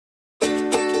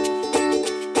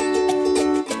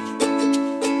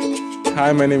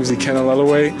Hi, my name is Ikenna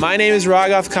Lelaway. My name is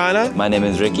Raghav Khanna. My name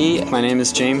is Ricky. My name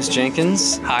is James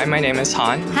Jenkins. Hi, my name is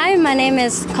Han. Hi, my name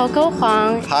is Coco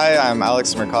Huang. Hi, I'm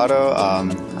Alex Mercado.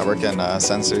 I work in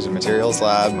Sensors and Materials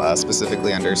Lab,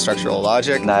 specifically under Structural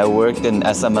Logic. I worked in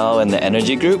SML in the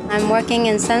Energy Group. I'm working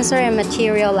in Sensor and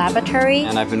Material Laboratory.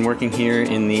 And I've been working here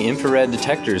in the Infrared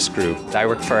Detectors Group. I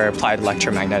work for Applied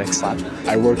Electromagnetics Lab.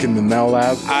 I work in the MEL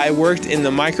Lab. I worked in the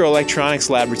Microelectronics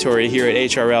Laboratory here at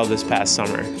HRL this past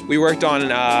summer. We worked on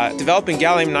developing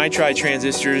gallium nitride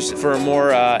transistors for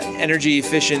more energy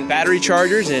efficient battery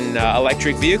chargers in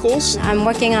electric vehicles. I'm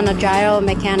working on a gyro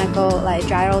mechanical,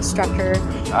 gyro structure.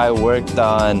 I worked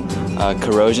on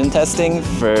corrosion testing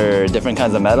for different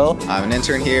kinds of metal. I'm an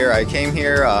intern here. I came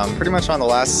here pretty much on the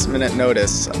last minute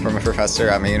notice from a professor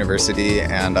at my university,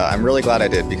 and I'm really glad I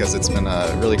did because it's been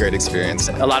a really great experience.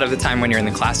 A lot of the time when you're in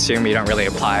the classroom, you don't really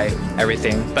apply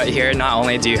everything. But here, not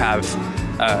only do you have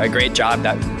a great job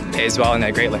that pays well in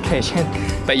a great location,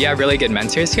 but you have really good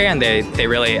mentors here, and they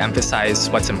really emphasize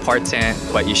what's important,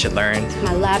 what you should learn.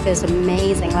 My lab is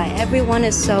amazing. Everyone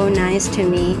is so nice to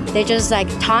me. They just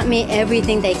taught me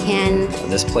everything they can.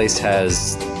 This place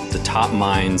has the top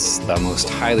minds, the most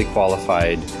highly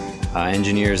qualified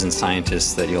engineers and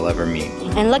scientists that you'll ever meet.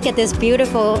 And look at this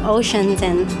beautiful oceans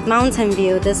and mountain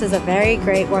view. This is a very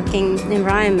great working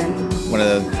environment. One of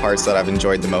the parts that I've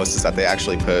enjoyed the most is that they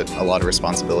actually put a lot of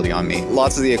responsibility on me.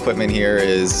 Lots of the equipment here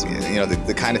is,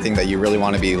 the kind of thing that you really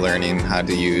want to be learning how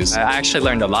to use. I actually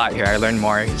learned a lot here. I learned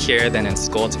more here than in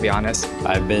school, to be honest.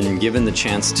 I've been given the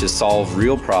chance to solve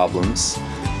real problems,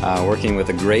 working with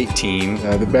a great team.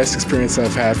 The best experience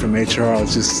I've had from HRL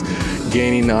is just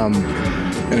gaining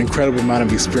an incredible amount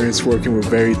of experience working with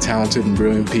very talented and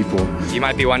brilliant people. You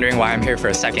might be wondering why I'm here for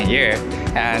a second year,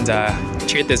 and the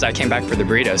truth is I came back for the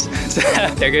burritos.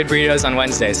 They're good burritos on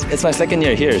Wednesdays. It's my second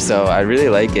year here, so I really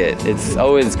like it. It's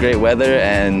always great weather,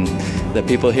 and the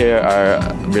people here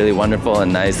are really wonderful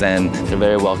and nice, and they're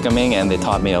very welcoming, and they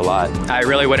taught me a lot. I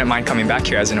really wouldn't mind coming back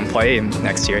here as an employee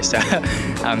next year, so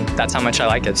that's how much I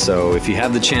like it. So if you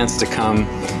have the chance to come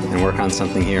and work on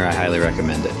something here, I highly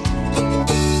recommend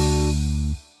it.